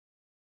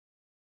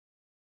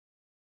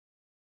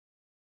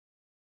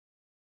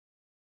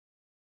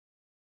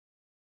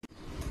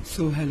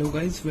So hello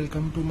guys,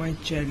 welcome to my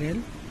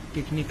channel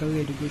Technical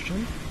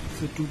Education.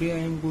 So today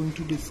I am going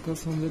to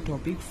discuss on the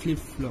topic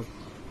flip-flop,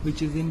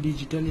 which is in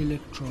digital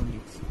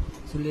electronics.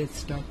 So let's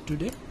start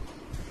today.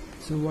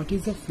 So what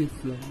is a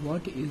flip-flop?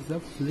 What is a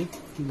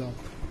flip-flop?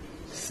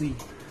 See,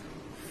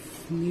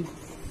 flip-flop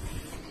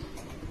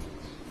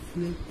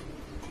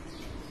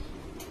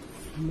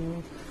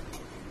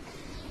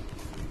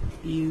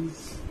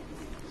is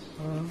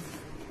a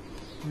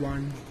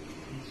one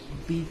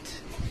bit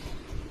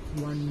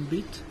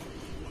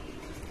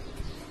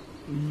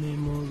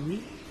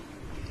memory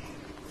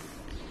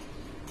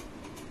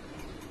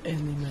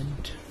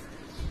element.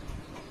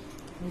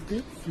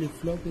 Okay,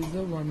 flip-flop is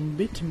a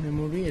 1-bit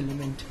memory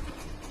element,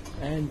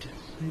 and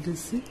let us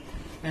see,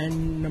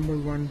 and number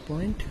 1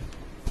 point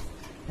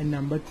and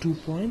number 2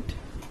 point,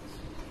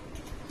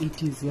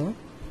 it is a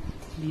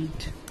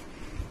bistable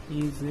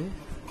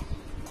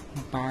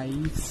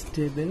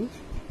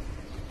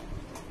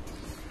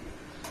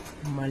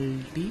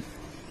multi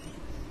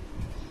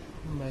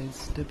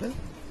vibrator.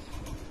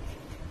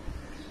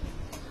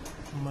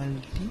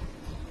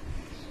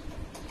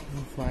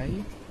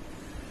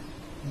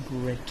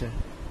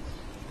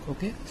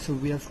 Okay, so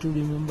we have to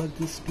remember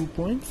these 2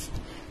 points.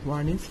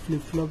 One is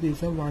flip-flop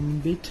is a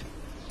 1-bit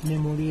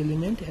memory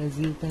element. As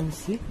you can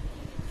see,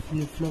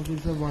 flip-flop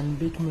is a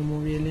 1-bit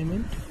memory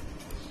element,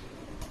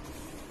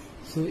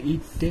 so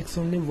it takes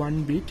only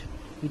 1 bit.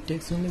 It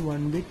takes only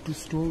 1 bit to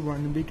store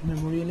 1-bit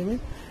memory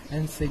element.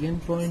 And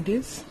second point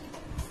is,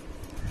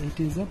 it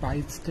is a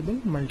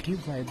bistable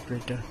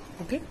multi-vibrator.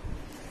 Okay,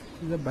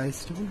 the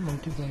bistable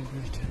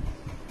multi-vibrator.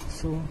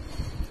 So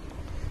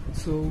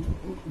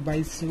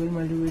bistable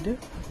multi-vibrator,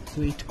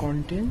 so it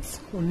contains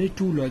only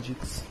 2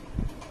 logics.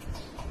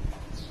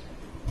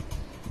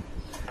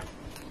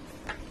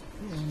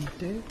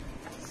 And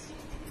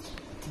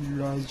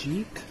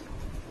logic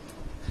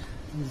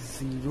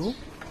 0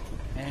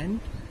 and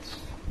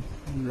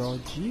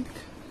logic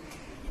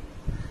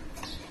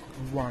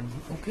 1.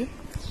 Okay,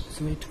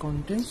 so it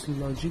contains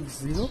logic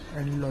 0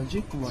 and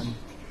logic 1.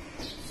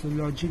 So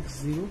logic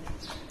 0,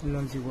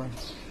 logic 1.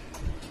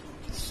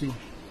 See,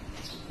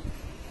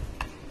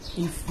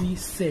 if we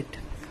set,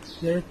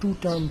 there are 2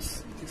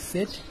 terms,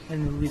 set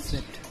and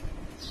reset.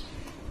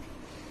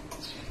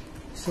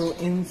 So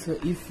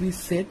if we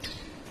set,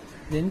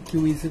 then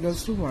q is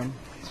equals to 1,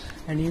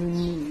 and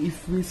even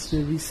if we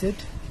reset,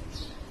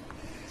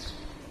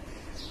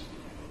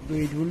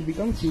 it will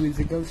become q is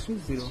equals to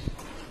 0.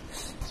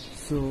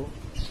 So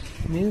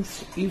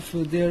means if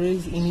there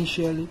is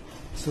initially,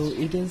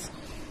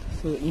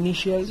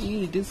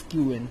 initially it is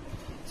qn,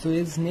 so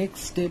its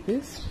next step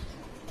is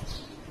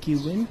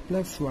qn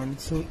plus 1.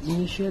 So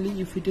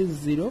initially if it is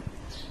 0,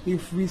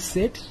 if we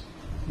set,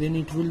 then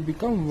it will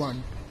become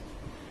 1.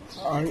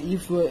 Or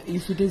if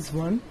it is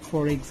 1,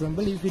 for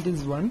example, if it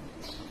is 1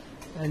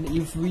 and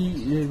if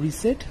we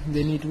reset,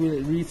 then it will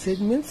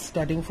reset means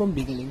starting from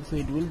beginning, so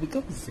it will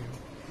become 0.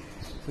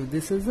 So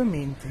this is the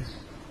main thing.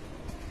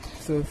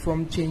 So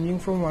from changing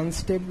from one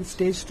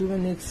stage to the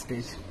next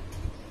stage.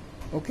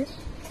 Okay,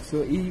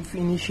 so if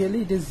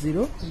initially it is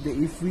 0,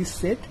 if we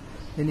set,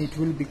 then it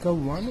will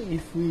become 1.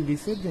 If we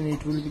reset, then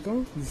it will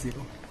become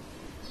 0.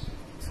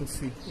 So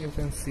see, you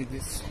can see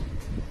this.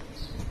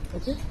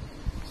 Okay,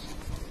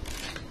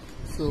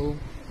 so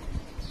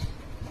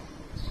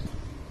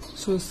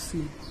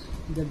see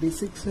the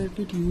basic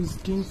circuit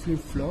used in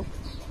flip-flop.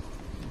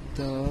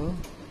 The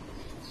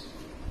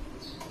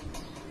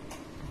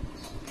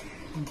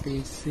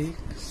basic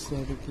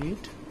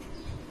circuit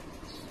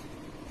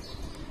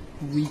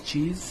which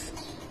is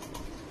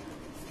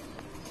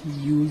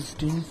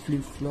used in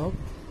flip-flop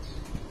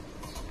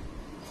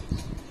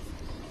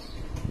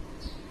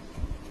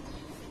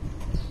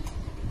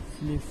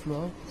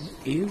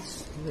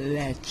is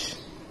latch.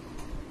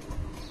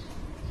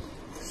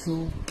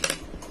 So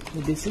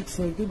the basic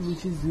circuit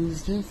which is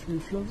used in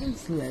flip-flop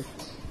is latch.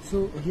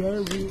 So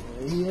here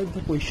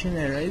the question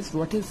arises,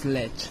 what is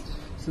latch?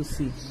 So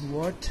see,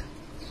 what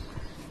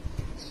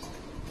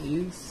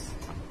is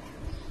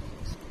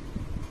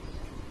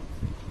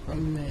a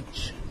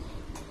latch?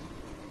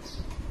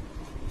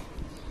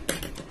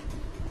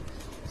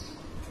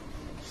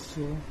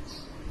 So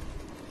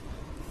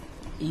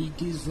it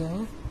is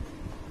a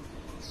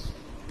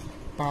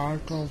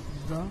part of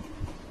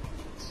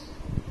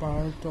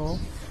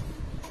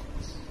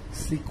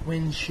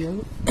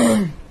sequential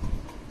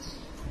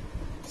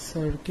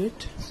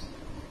circuit,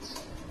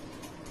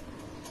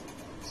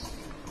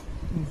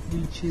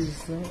 which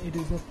is it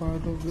is a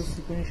part of the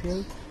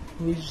sequential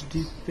which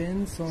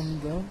depends on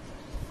the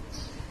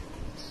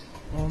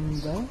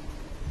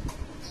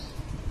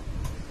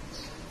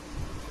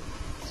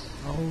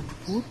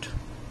output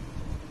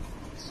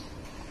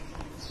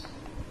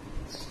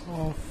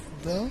of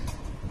the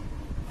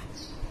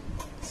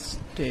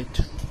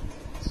state.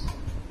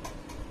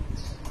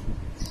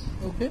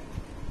 Okay,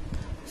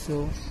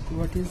 so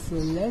what is a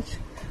latch?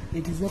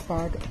 It is a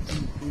part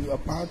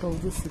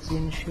of the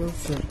sequential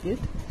circuit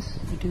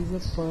it is a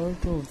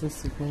part of the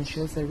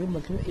sequential circuit,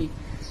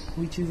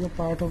 which is a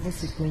part of a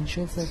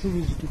sequential circuit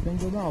which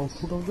depends on the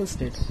output of the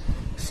state.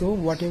 So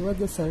whatever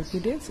the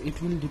circuit is,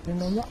 it will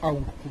depend on the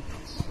output.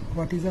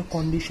 What is the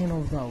condition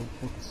of the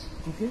output?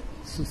 Okay,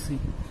 so see,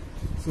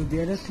 so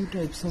there are two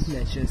types of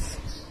latches.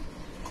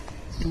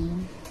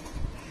 Two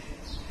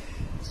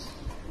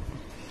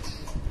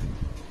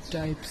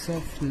types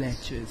of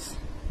latches.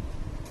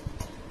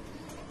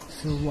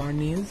 So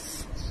one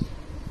is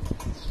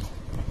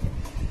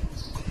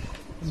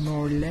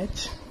NOR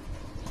latch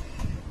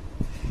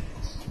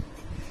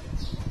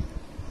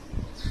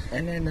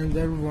and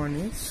another one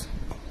is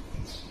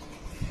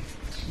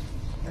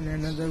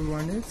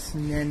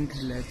NAND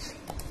latch.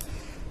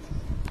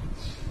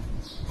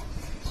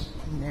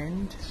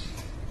 NAND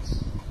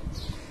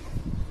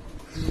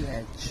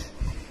latch.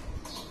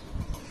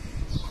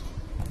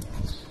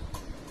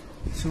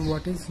 So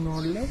what is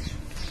NOR latch?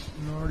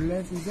 NOR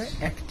latch is an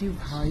active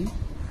high.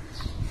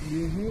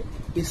 ये है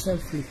SR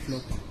flip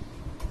flop.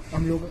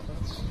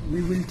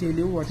 We will tell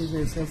you what is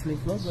SR flip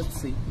flop, but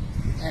see,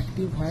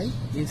 active high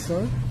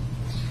SR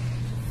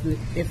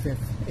FF.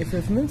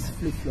 FF means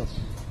flip flop.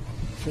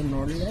 So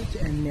NOR latch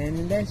and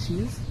NAND latch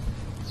is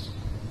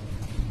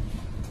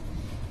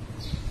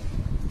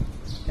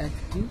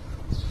active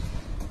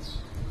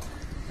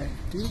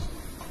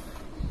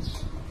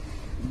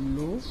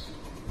low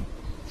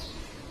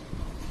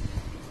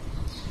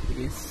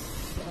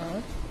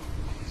SR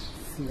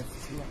flip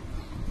flop.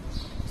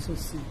 So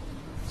see.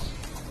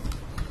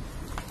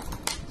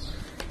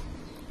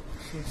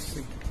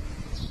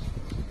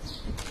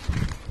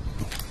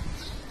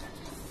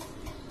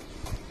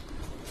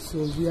 So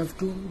we have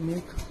to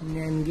make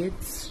NAND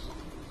gates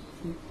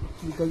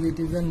because it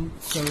is a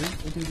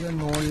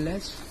NOR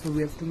latch, so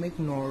we have to make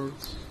NOR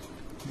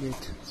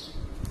gate.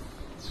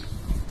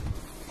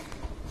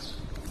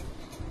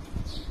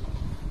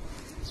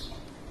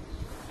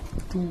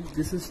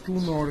 This is two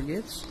NOR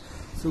gates,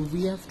 so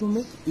we have to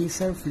make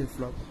SR flip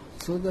flop.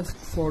 So the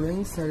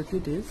following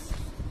circuit is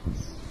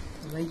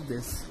like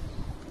this.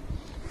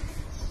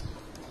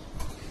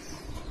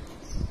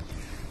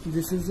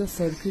 This is the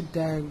circuit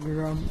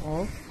diagram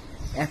of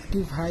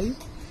active high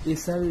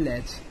SR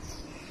latch,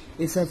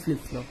 SR flip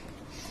flop.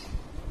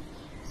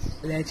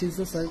 Latch is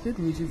the circuit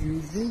which is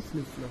used in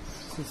flip flop.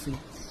 So see,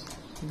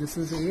 this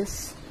is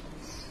S,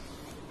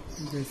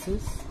 this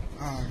is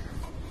R,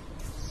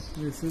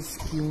 this is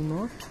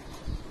Q0,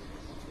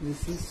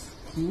 this is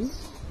Q,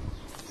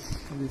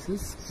 this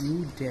is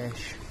Q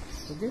dash.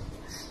 Okay,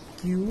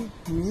 Q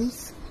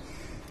means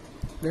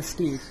the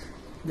state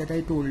that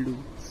I told you,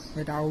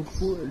 that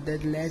output,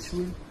 that latch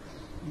will,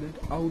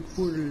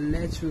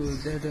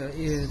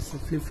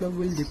 flip flop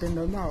will depend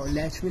on the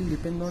latch will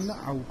depend on the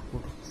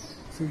output.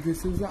 So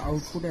this is the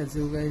output, as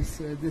you guys,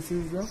 this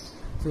is the,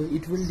 so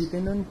it will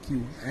depend on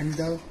Q, and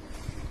the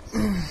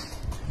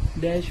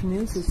dash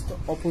means it's the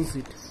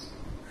opposite.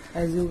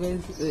 As you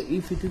guys,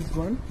 if it is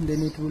 1,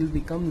 then it will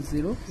become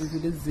 0. If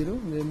it is 0,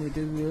 then it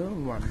is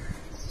 1.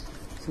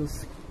 So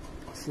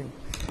see,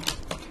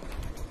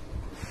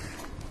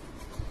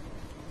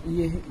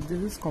 this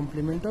is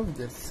complement of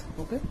this.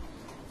 Okay,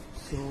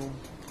 so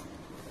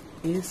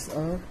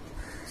SR.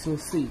 So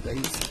see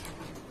guys,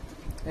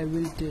 I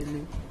will tell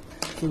you.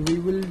 So we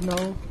will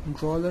now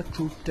draw the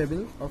truth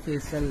table of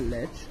SR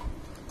latch.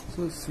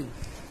 So see,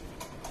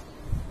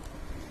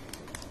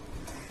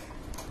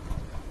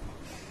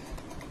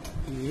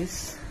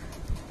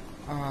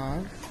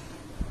 SR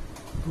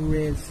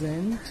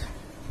present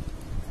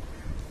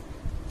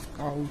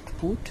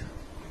output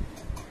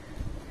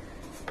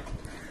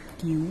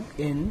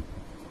QN,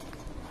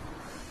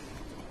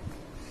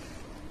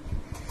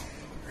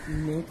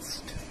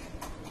 next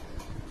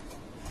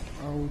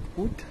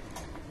output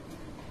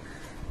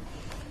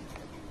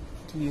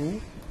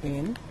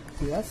QN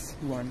plus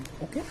 1.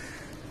 Okay,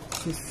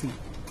 so see,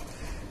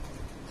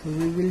 so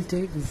we will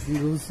take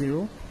 0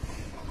 0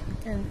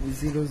 and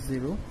 0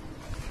 0,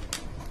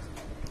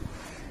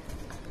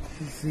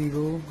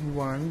 0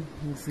 1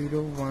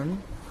 0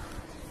 1,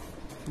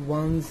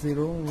 1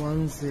 0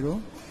 1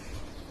 0,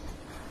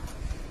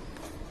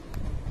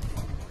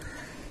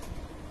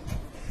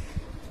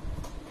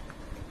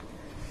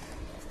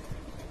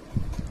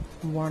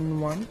 1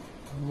 1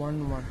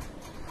 1 1.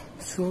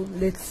 So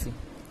let's see,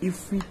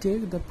 if we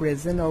take the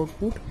present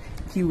output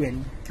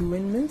QN,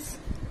 QN means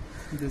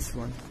this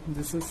one,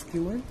 this is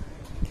QN,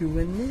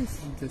 QN means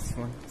this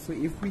one. So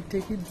if we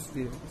take it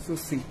 0, so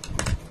see,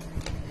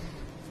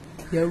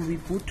 here we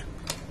put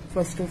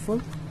first of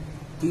all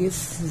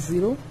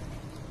S0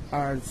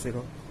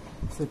 R0.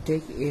 So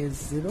take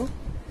S0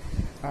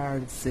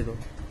 R0,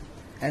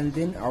 and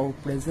then our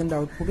present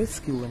output is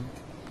QN.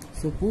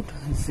 So put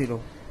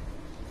 0.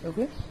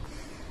 Okay,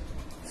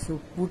 so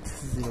put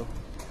 0.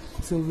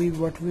 So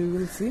what we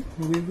will see,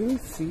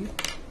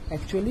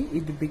 actually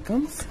it will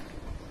become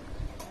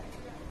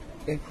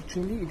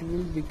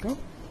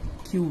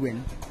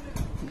QN,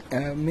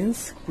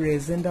 means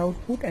present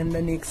output, and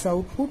the next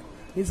output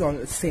is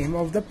all same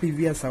of the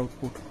previous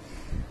output.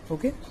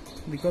 okay,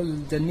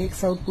 because the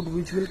next output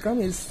which will come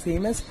is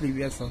same as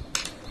previous one.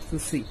 So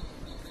see,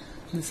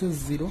 this is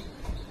 0,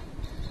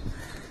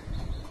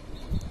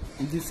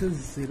 this is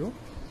 0,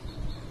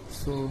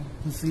 so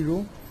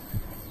 0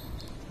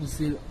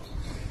 0,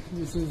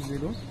 this is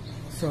 0.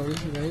 Sorry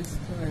guys,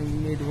 I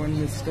made one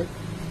mistake.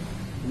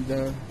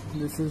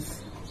 This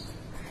is,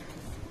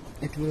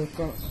 it will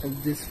come,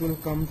 this will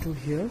come to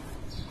here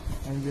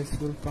and this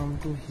will come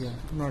to here,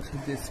 not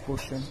this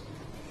portion.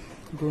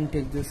 Don't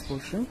take this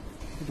portion,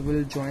 it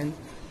will join,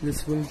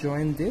 this will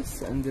join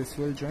this and this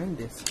will join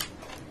this.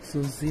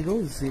 So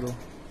 0 0.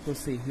 So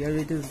see, here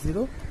it is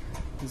 0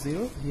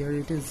 0, here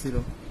it is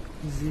 0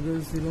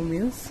 0 0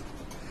 means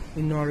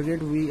in NOR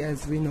gate, we,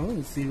 as we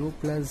know, 0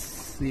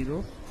 plus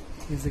 0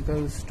 is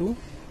equals to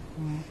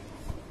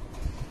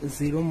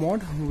 0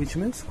 mod, which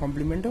means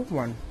complement of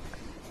 1,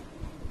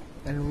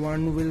 and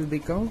 1 will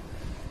become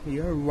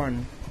here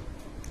 1.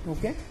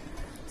 Okay,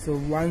 so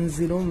 1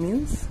 0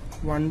 means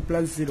 1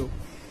 plus 0,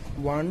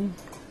 1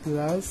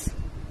 plus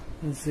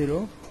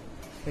 0,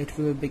 it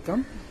will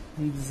become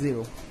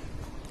 0.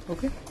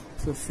 Okay,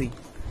 so see,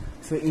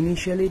 so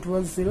initially it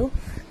was 0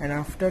 and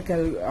after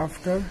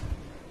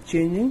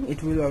changing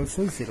it will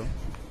also 0,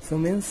 so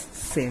means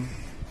same.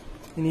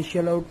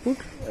 Initial output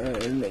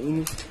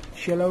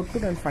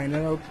and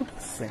final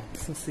output same,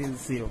 so say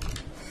 0.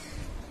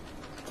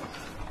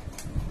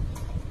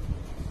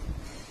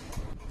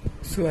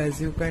 So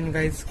as you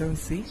guys can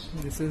see,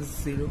 this is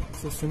 0,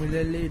 so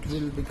similarly it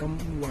will become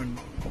 1.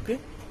 Okay,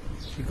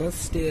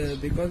 because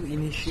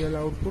initial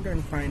output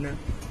and final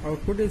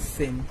output is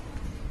same.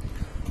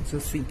 So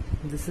see,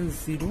 this is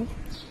 0,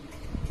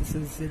 this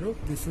is 0,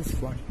 this is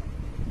 1.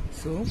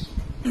 So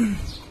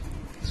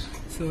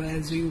so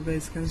as you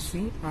guys can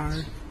see,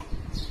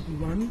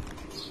 R1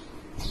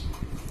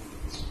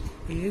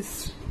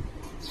 is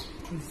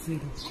 0.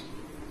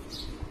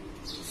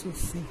 So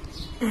see,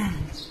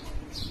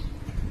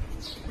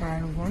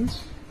 R1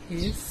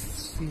 is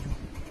 0,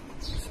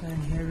 so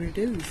and here it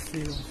is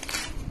 0.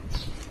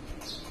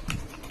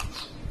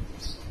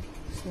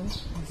 So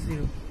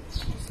 0,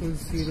 so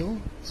 0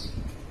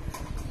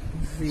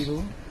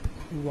 0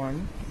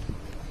 1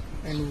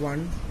 and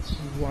 1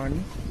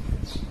 1,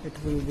 it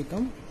will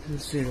become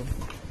 0.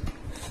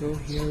 So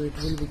here it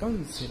will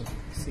become 0.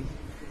 See,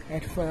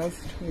 at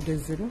first it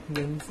is 0,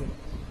 then 0.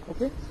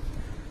 Okay,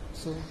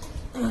 so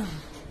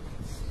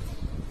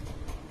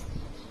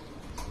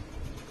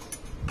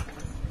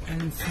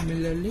and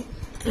similarly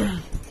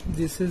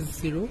this is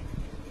 0,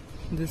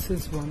 this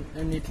is 1,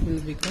 and it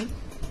will become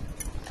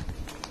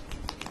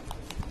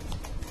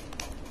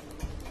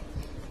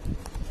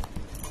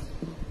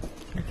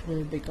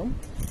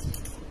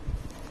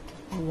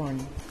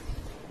 1.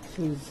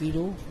 So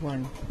 0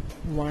 1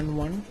 1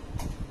 1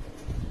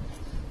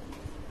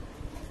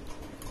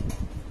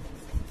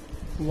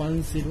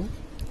 1 0,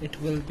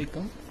 it will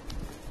become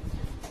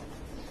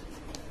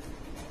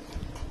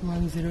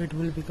 1 0, it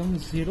will become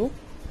 0,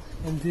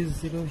 and this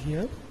 0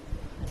 here,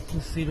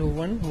 0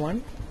 1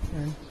 1,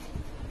 and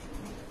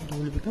it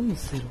will become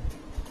 0.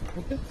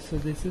 Okay, so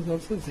this is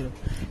also 0,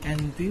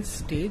 and this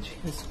stage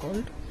is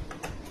called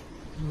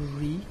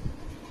reset.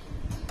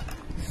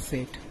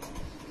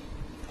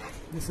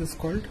 This is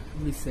called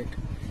reset.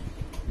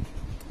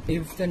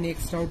 If the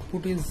next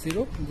output is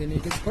 0, then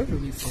it is called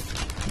reset.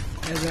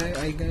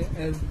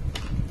 As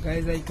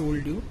guys I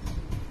told you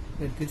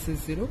that this is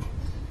 0.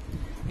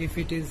 If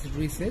it is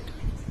reset,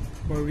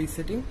 for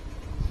resetting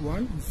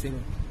 1 0,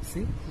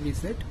 see,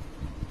 reset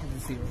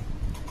 0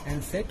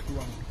 and set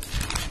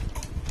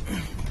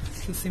 1.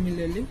 So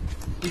similarly,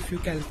 if you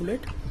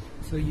calculate,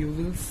 so you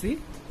will see,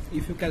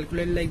 if you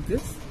calculate like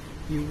this,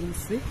 you will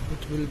see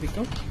it will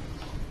become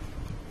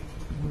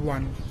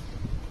 1,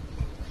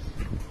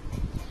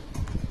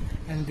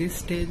 and this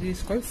stage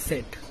is called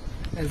set.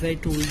 As I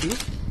told you,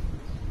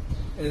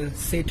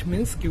 set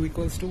means q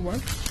equals to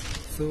 1,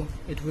 so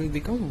it will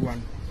become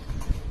 1.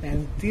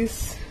 And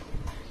this,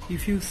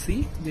 if you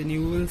see, then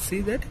you will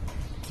see that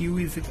q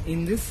is,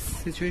 in this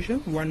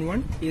situation, 1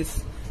 1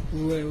 is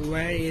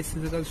where s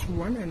is equals to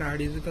 1 and r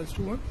is equals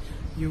to 1.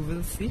 You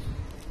will see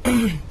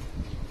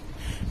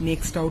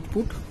next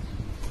output,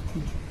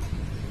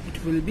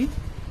 it will be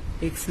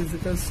x is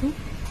equals to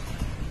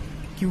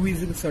q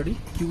is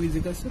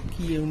equals to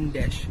q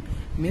dash,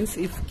 means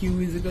if q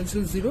is equals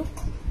to 0,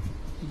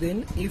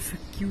 then if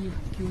q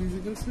is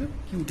equals to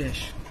q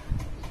dash,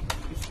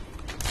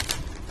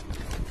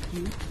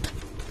 q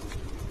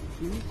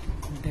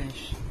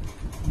dash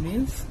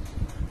means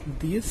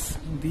this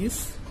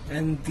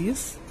and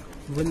this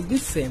will be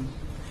same.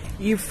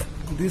 If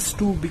these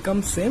two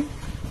become same,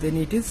 then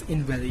it is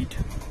invalid.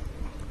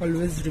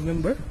 Always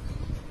remember,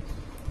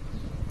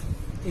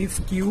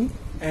 if q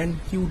and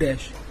q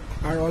dash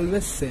are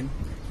always same,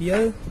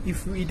 here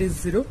if it is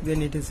 0,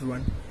 then it is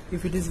 1,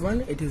 if it is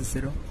 1, it is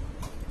 0.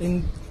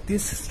 In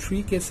these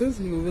three cases,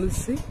 you will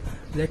see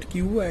that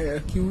q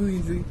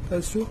is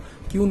equals to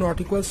q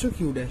not equals to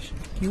q dash,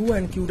 q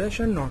and q dash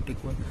are not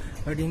equal,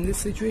 but in this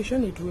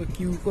situation it will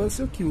q equals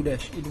to q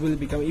dash, it will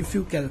become, if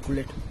you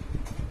calculate.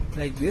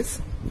 like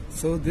this.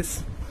 So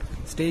this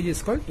stage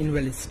is called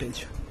invalid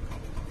stage.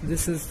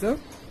 This is the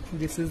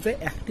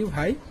active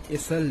high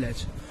SR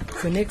latch.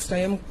 So next I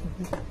am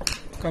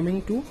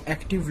coming to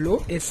active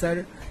low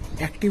SR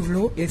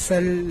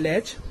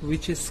latch,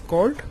 which is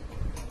called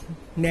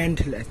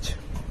NAND latch.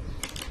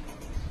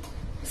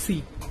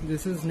 See,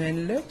 this is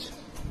NAND latch.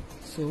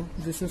 So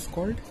this is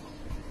called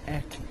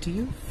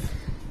active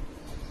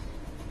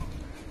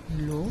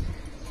low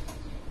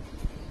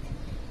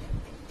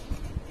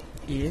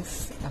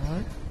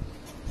SR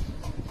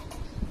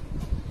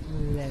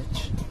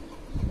latch.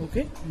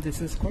 Okay,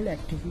 this is called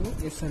active low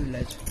SR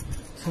latch.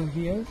 So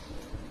here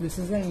this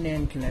is a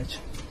NAND latch.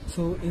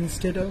 So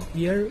instead of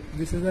here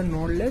this is a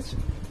NOR latch,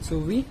 so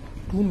we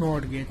two NOR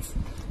gates,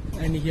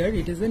 and here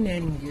it is a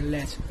NAND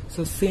latch.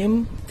 So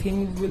same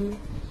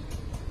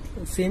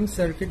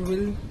circuit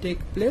will take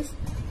place.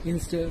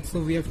 Instead,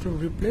 so we have to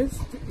replace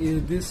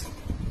this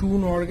two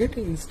NOR gate.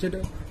 Instead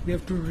of, we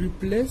have to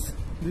replace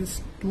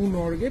this two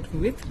NOR gate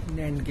with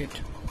NAND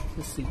gate.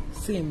 So see,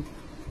 same,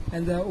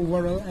 and the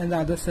overall and the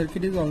other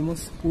circuit is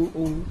almost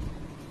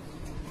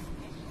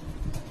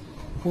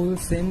whole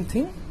same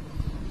thing.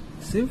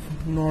 So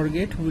NOR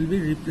gate will be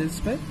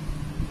replaced by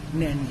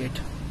NAND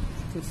gate.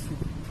 So see,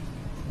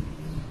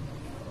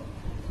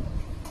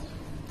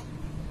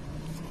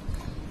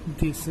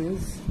 this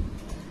is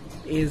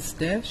S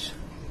dash,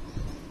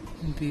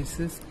 this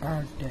is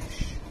R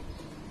dash.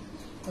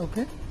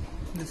 Okay,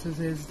 this is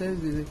S dash,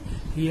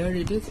 here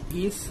it is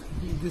S,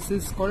 this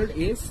is called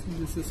S,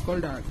 this is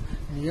called R,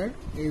 here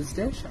S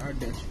dash, R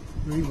dash,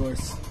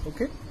 reverse.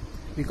 Okay,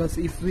 because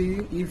if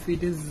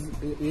it is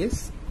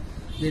S,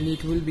 then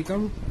it will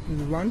become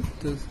 1.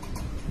 So,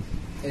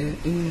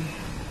 in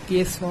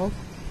case of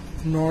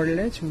NOR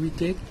latch, we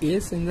take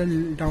S in the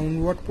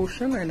downward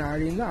portion and R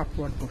in the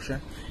upward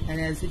portion, and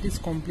as it is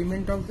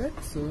complement of that,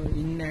 so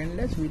in NAND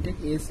latch we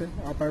take S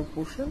upper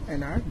portion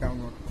and R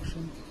downward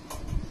portion.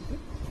 Okay.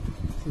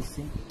 So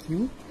see,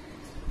 Q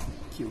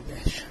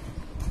dash.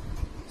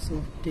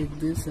 So take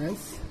this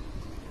as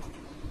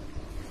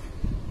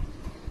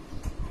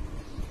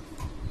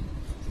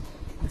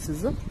this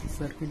is a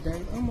circuit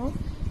diagram of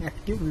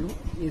active low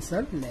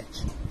SR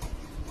latch.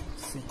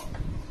 See,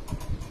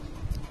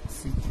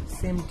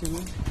 same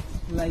table,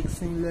 like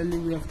similarly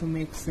we have to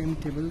make same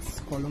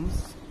tables,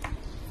 columns.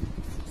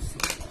 See.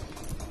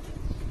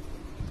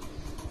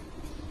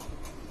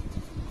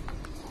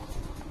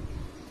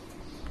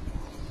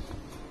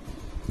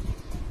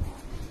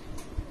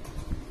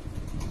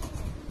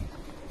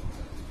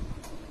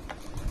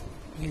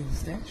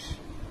 S dash,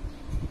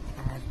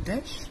 R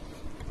dash,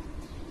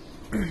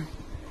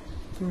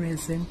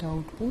 present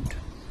output,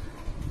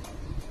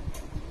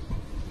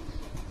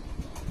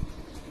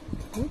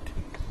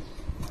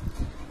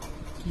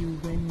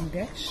 Q1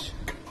 dash.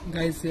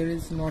 Guys, there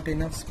is not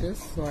enough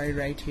space, so I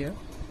write here.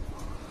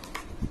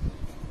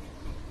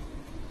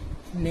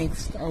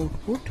 Next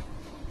output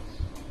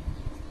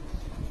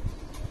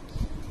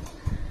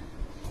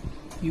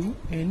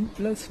Qn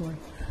plus 1.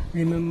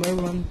 Remember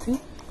one thing,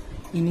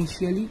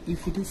 initially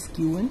if it is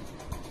Qn,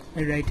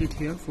 I write it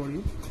here for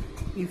you.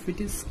 If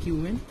it is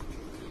Qn,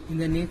 in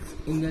the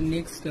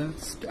next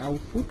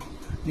output,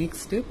 next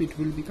step, it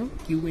will become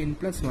Qn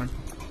plus 1.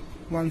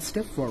 One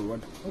step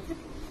forward. Okay,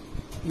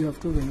 you have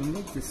to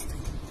remember this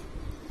thing.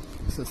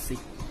 So see,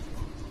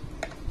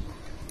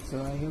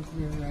 so I have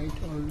to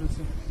write all this.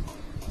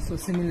 So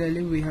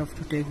similarly we have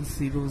to take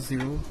 0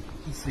 0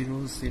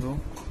 0 0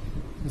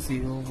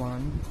 0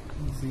 1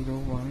 0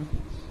 1.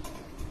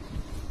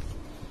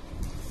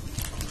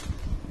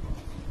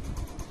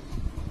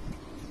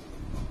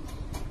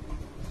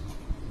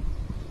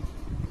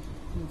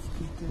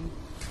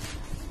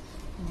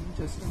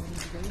 Just a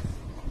minute, guys.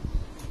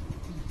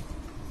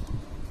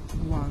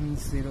 1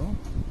 0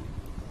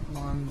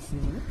 1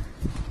 0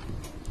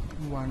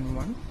 1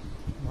 1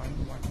 1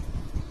 1.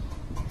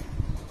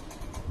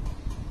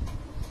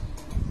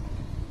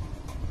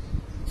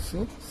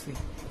 So see,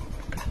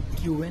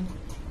 Qn,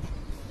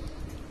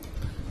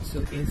 so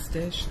S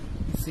dash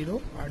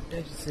 0, R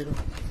dash 0.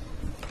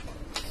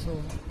 So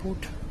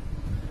put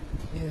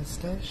S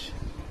dash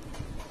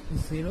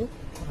 0, R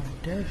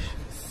dash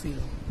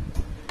 0,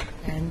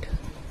 and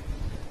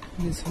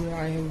this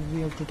way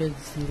we have to take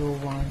 0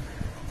 1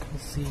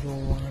 0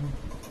 1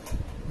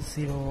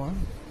 0 1 0 1.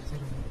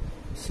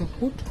 So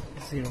put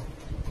 0.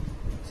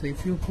 So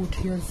if you put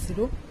here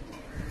 0,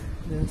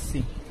 then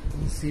see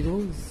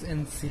 0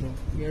 and 0.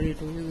 Here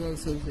it is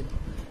also 0.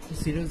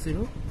 0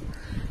 0.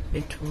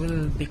 It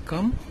will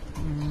become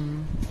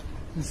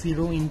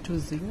 0 into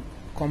 0,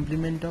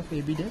 complement of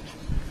AB dash.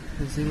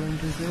 0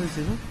 into 0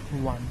 0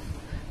 1.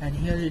 And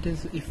here it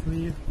is, if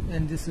we,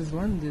 and this is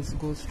 1, this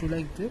goes to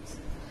like this.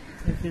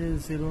 If it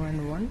is 0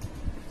 and 1,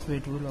 so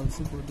it will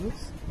also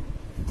produce,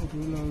 it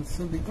will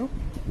also become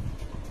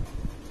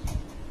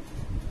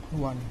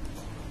 1.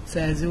 So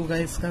as you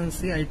guys can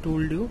see, I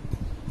told you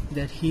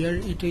that here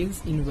it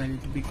is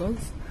invalid,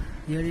 because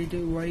here it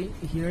is, why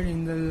here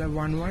in the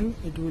 1 1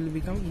 it will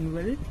become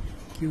invalid.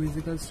 Q is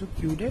equals to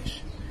Q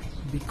dash,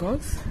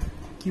 because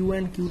Q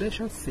and Q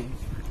dash are same.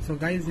 So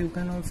guys, you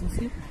can also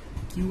see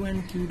q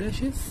and q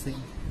dash is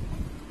same,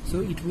 so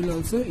it will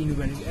also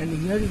invalid. And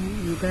here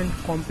you can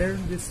compare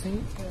this thing,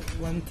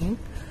 one thing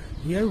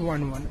here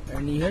 1 1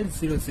 and here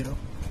 0 0,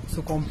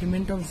 so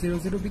complement of 0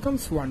 0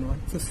 becomes 1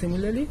 1. So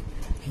similarly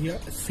here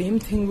same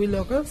thing will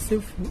occur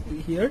if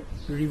here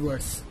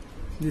reverse,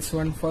 this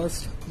one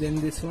first, then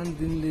this one,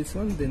 then this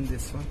one, then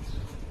this one,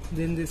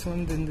 then this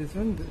one, then this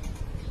one.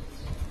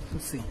 So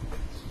see,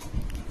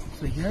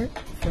 so here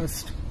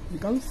first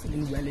becomes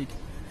invalid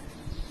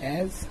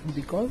as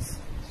because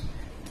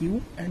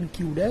q and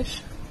q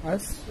dash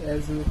as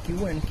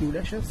q and q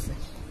dash are same.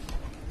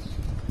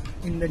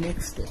 In the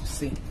next step,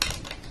 see,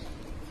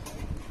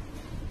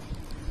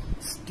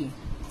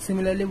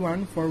 similarly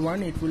 1 for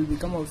 1 it will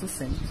become also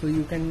same, so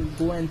you can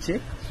go and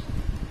check.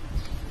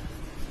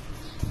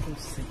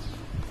 Let's see,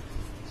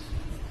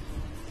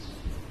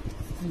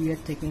 we are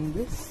taking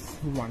this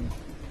 1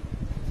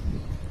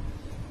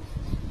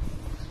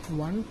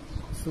 1,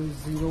 so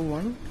 0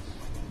 1,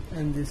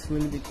 and this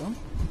will become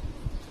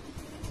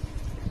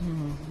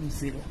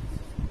 0,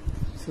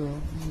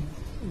 so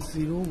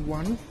 0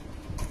 1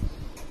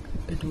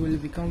 it will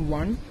become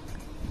 1,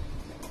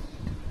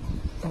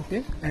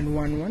 okay, and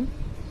 1 1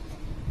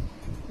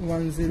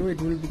 1 0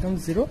 it will become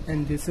 0,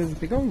 and this has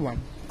become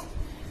 1,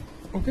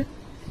 okay,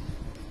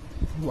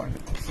 1.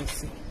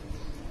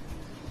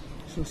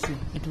 So see,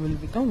 it will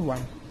become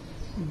 1.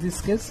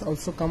 This case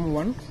also come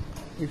 1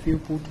 if you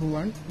put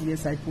 1.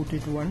 Yes, I put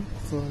it 1,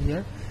 so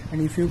here,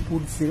 and if you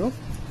put 0,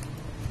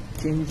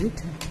 change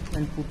it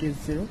and put it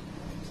 0.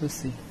 So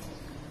see,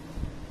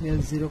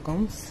 here 0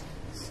 comes,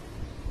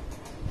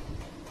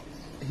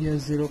 here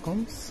 0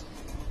 comes,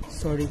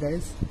 sorry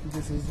guys,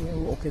 this is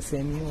okay,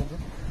 same here, okay.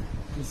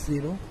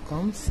 0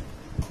 comes,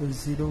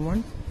 0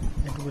 1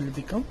 it will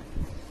become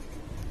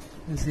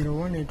 0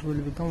 1, it will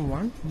become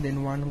 1,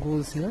 then 1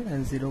 goes here,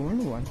 and 0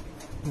 1 1,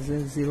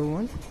 0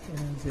 1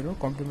 and 0,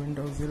 complement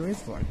of 0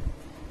 is 1.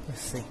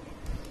 Let's see,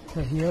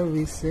 so here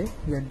we say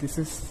that this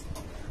is,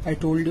 I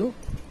told you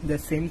the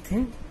same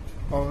thing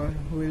or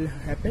will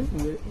happen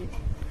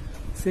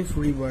if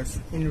reverse,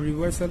 in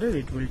reverse order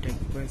it will take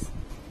place.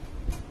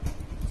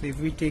 So if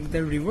we take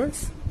the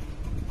reverse,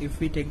 if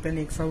we take the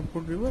next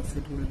output reverse,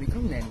 it will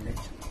become NAND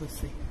latch. So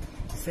see,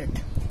 set.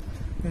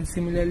 And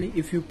similarly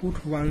if you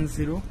put 1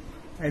 0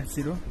 at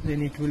 0,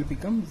 then it will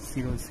become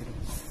 0 0,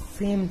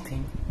 same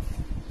thing,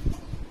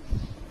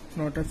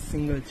 not a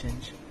single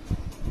change.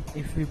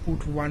 If we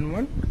put 1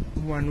 1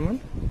 1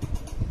 1,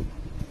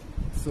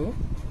 so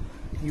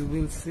you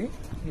will see,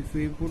 if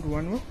we put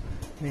 1 1,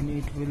 then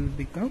it will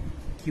become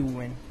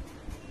qn.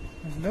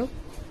 Matlab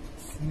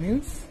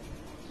means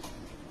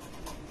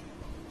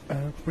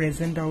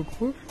present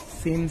output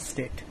same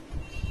state,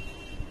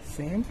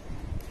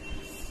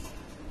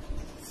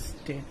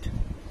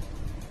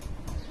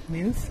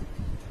 means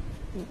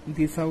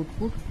this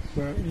output,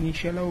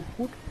 initial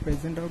output,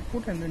 present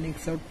output, and the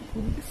next output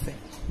will be same,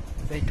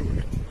 as I told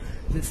you.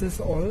 This is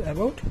all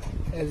about,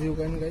 as you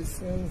can guys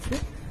see,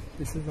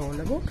 this is all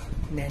about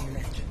NAND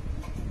latch.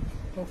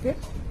 Okay,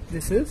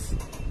 this is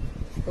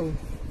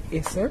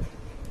Acer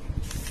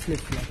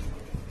flip-flop.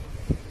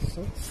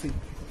 So see,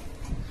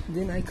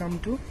 then I come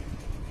to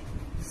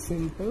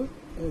simple,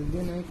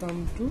 then I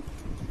come to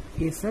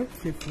Acer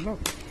flip-flop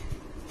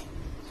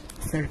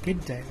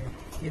circuit diagram.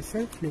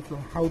 Acer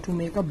flip-flop, how to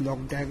make a block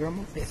diagram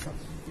of Acer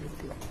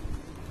flip-flop.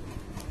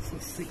 So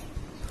see,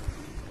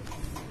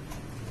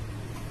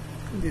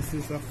 this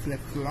is a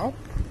flip-flop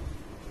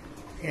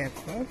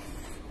FF,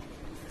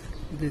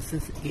 this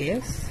is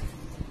S,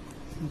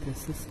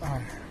 this is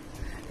R,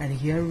 and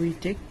here we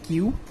take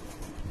Q,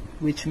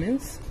 which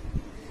means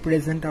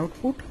present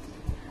output,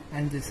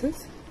 and this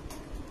is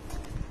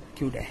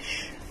Q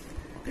dash.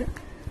 Okay.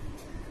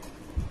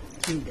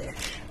 Q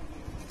dash.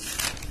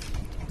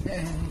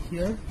 And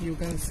here you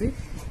can see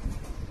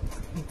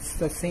it's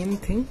the same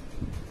thing.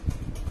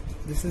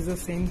 This is the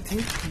same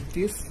thing.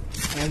 This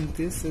and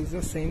this is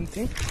the same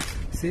thing.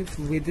 See,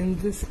 within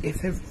this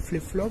FF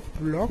flip-flop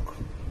block,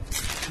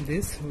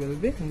 this will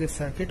be the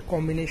circuit,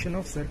 combination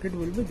of circuit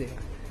will be there.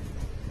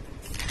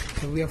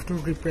 So we have to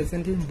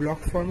represent in block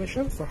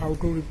formation. So how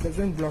to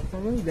represent block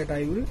formation,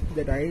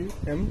 that I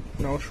am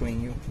now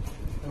showing you.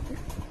 Okay,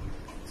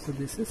 so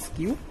this is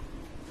Q,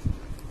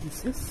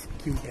 this is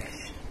Q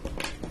dash.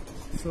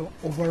 So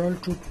overall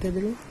truth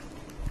table,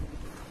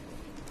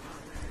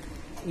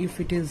 if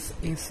it is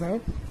Acer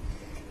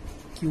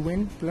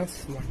Qn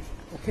plus 1,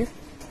 okay,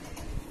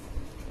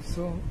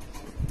 so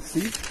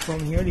see, from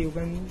here you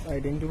can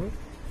identify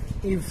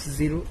if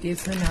 0,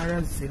 S and R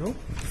are 0,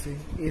 see,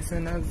 S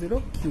and R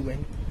 0,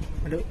 Qn,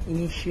 and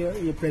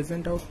initial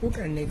present output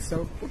and next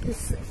output is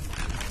same.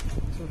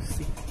 So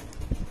see,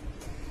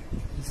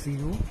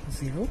 0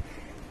 0,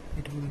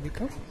 it will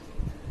become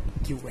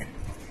Qn.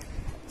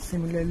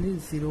 Similarly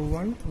 0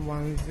 1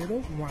 1 0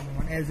 1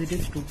 1, as it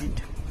is 2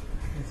 bit,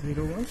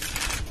 0 1.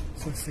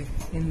 So see,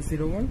 in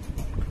 0 1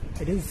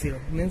 it is 0,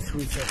 means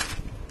reset,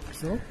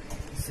 so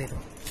 0.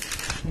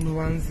 In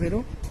 1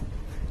 0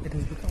 it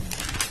has become 1.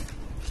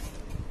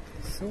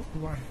 so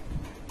 1.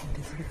 It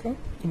is become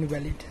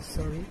invalid,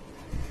 sorry,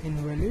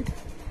 invalid,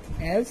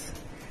 as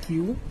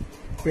Q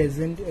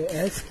present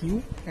as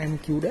Q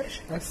and Q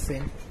dash are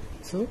same,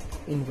 so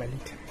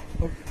invalid.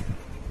 Okay,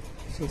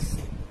 so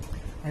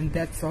and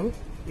that's all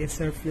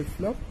SR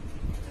flip-flop.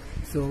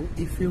 So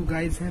if you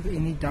guys have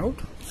any doubt,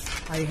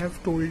 I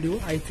have told you,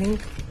 I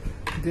think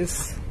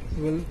this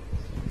will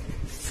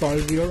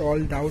solve your all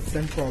doubts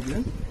and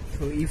problems.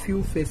 So if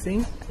you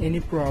facing any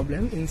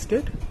problem,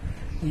 instead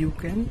you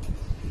can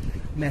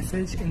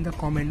message in the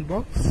comment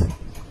box,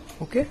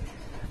 okay?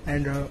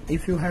 And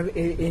if you have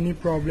any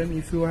problem,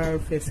 if you are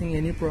facing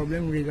any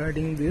problem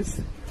regarding this,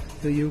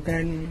 so you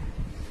can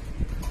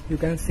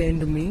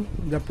send me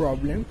the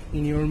problem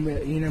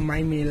in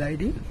my mail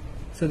ID,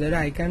 so that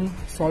I can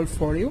solve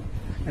for you,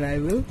 and I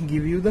will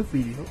give you the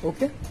video,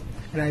 okay?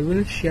 And I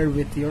will share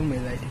with your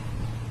mail ID.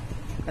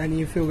 And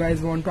if you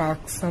guys want to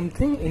ask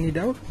something, any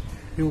doubt,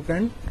 you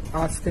can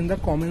ask in the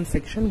comment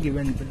section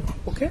given below,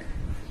 okay?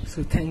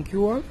 So thank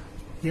you all.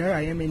 Here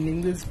I am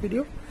ending this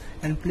video,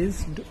 and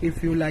please,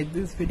 if you like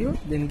this video,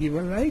 then give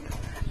a like,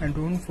 and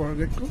don't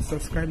forget to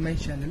subscribe my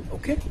channel,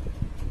 okay?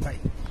 Bye.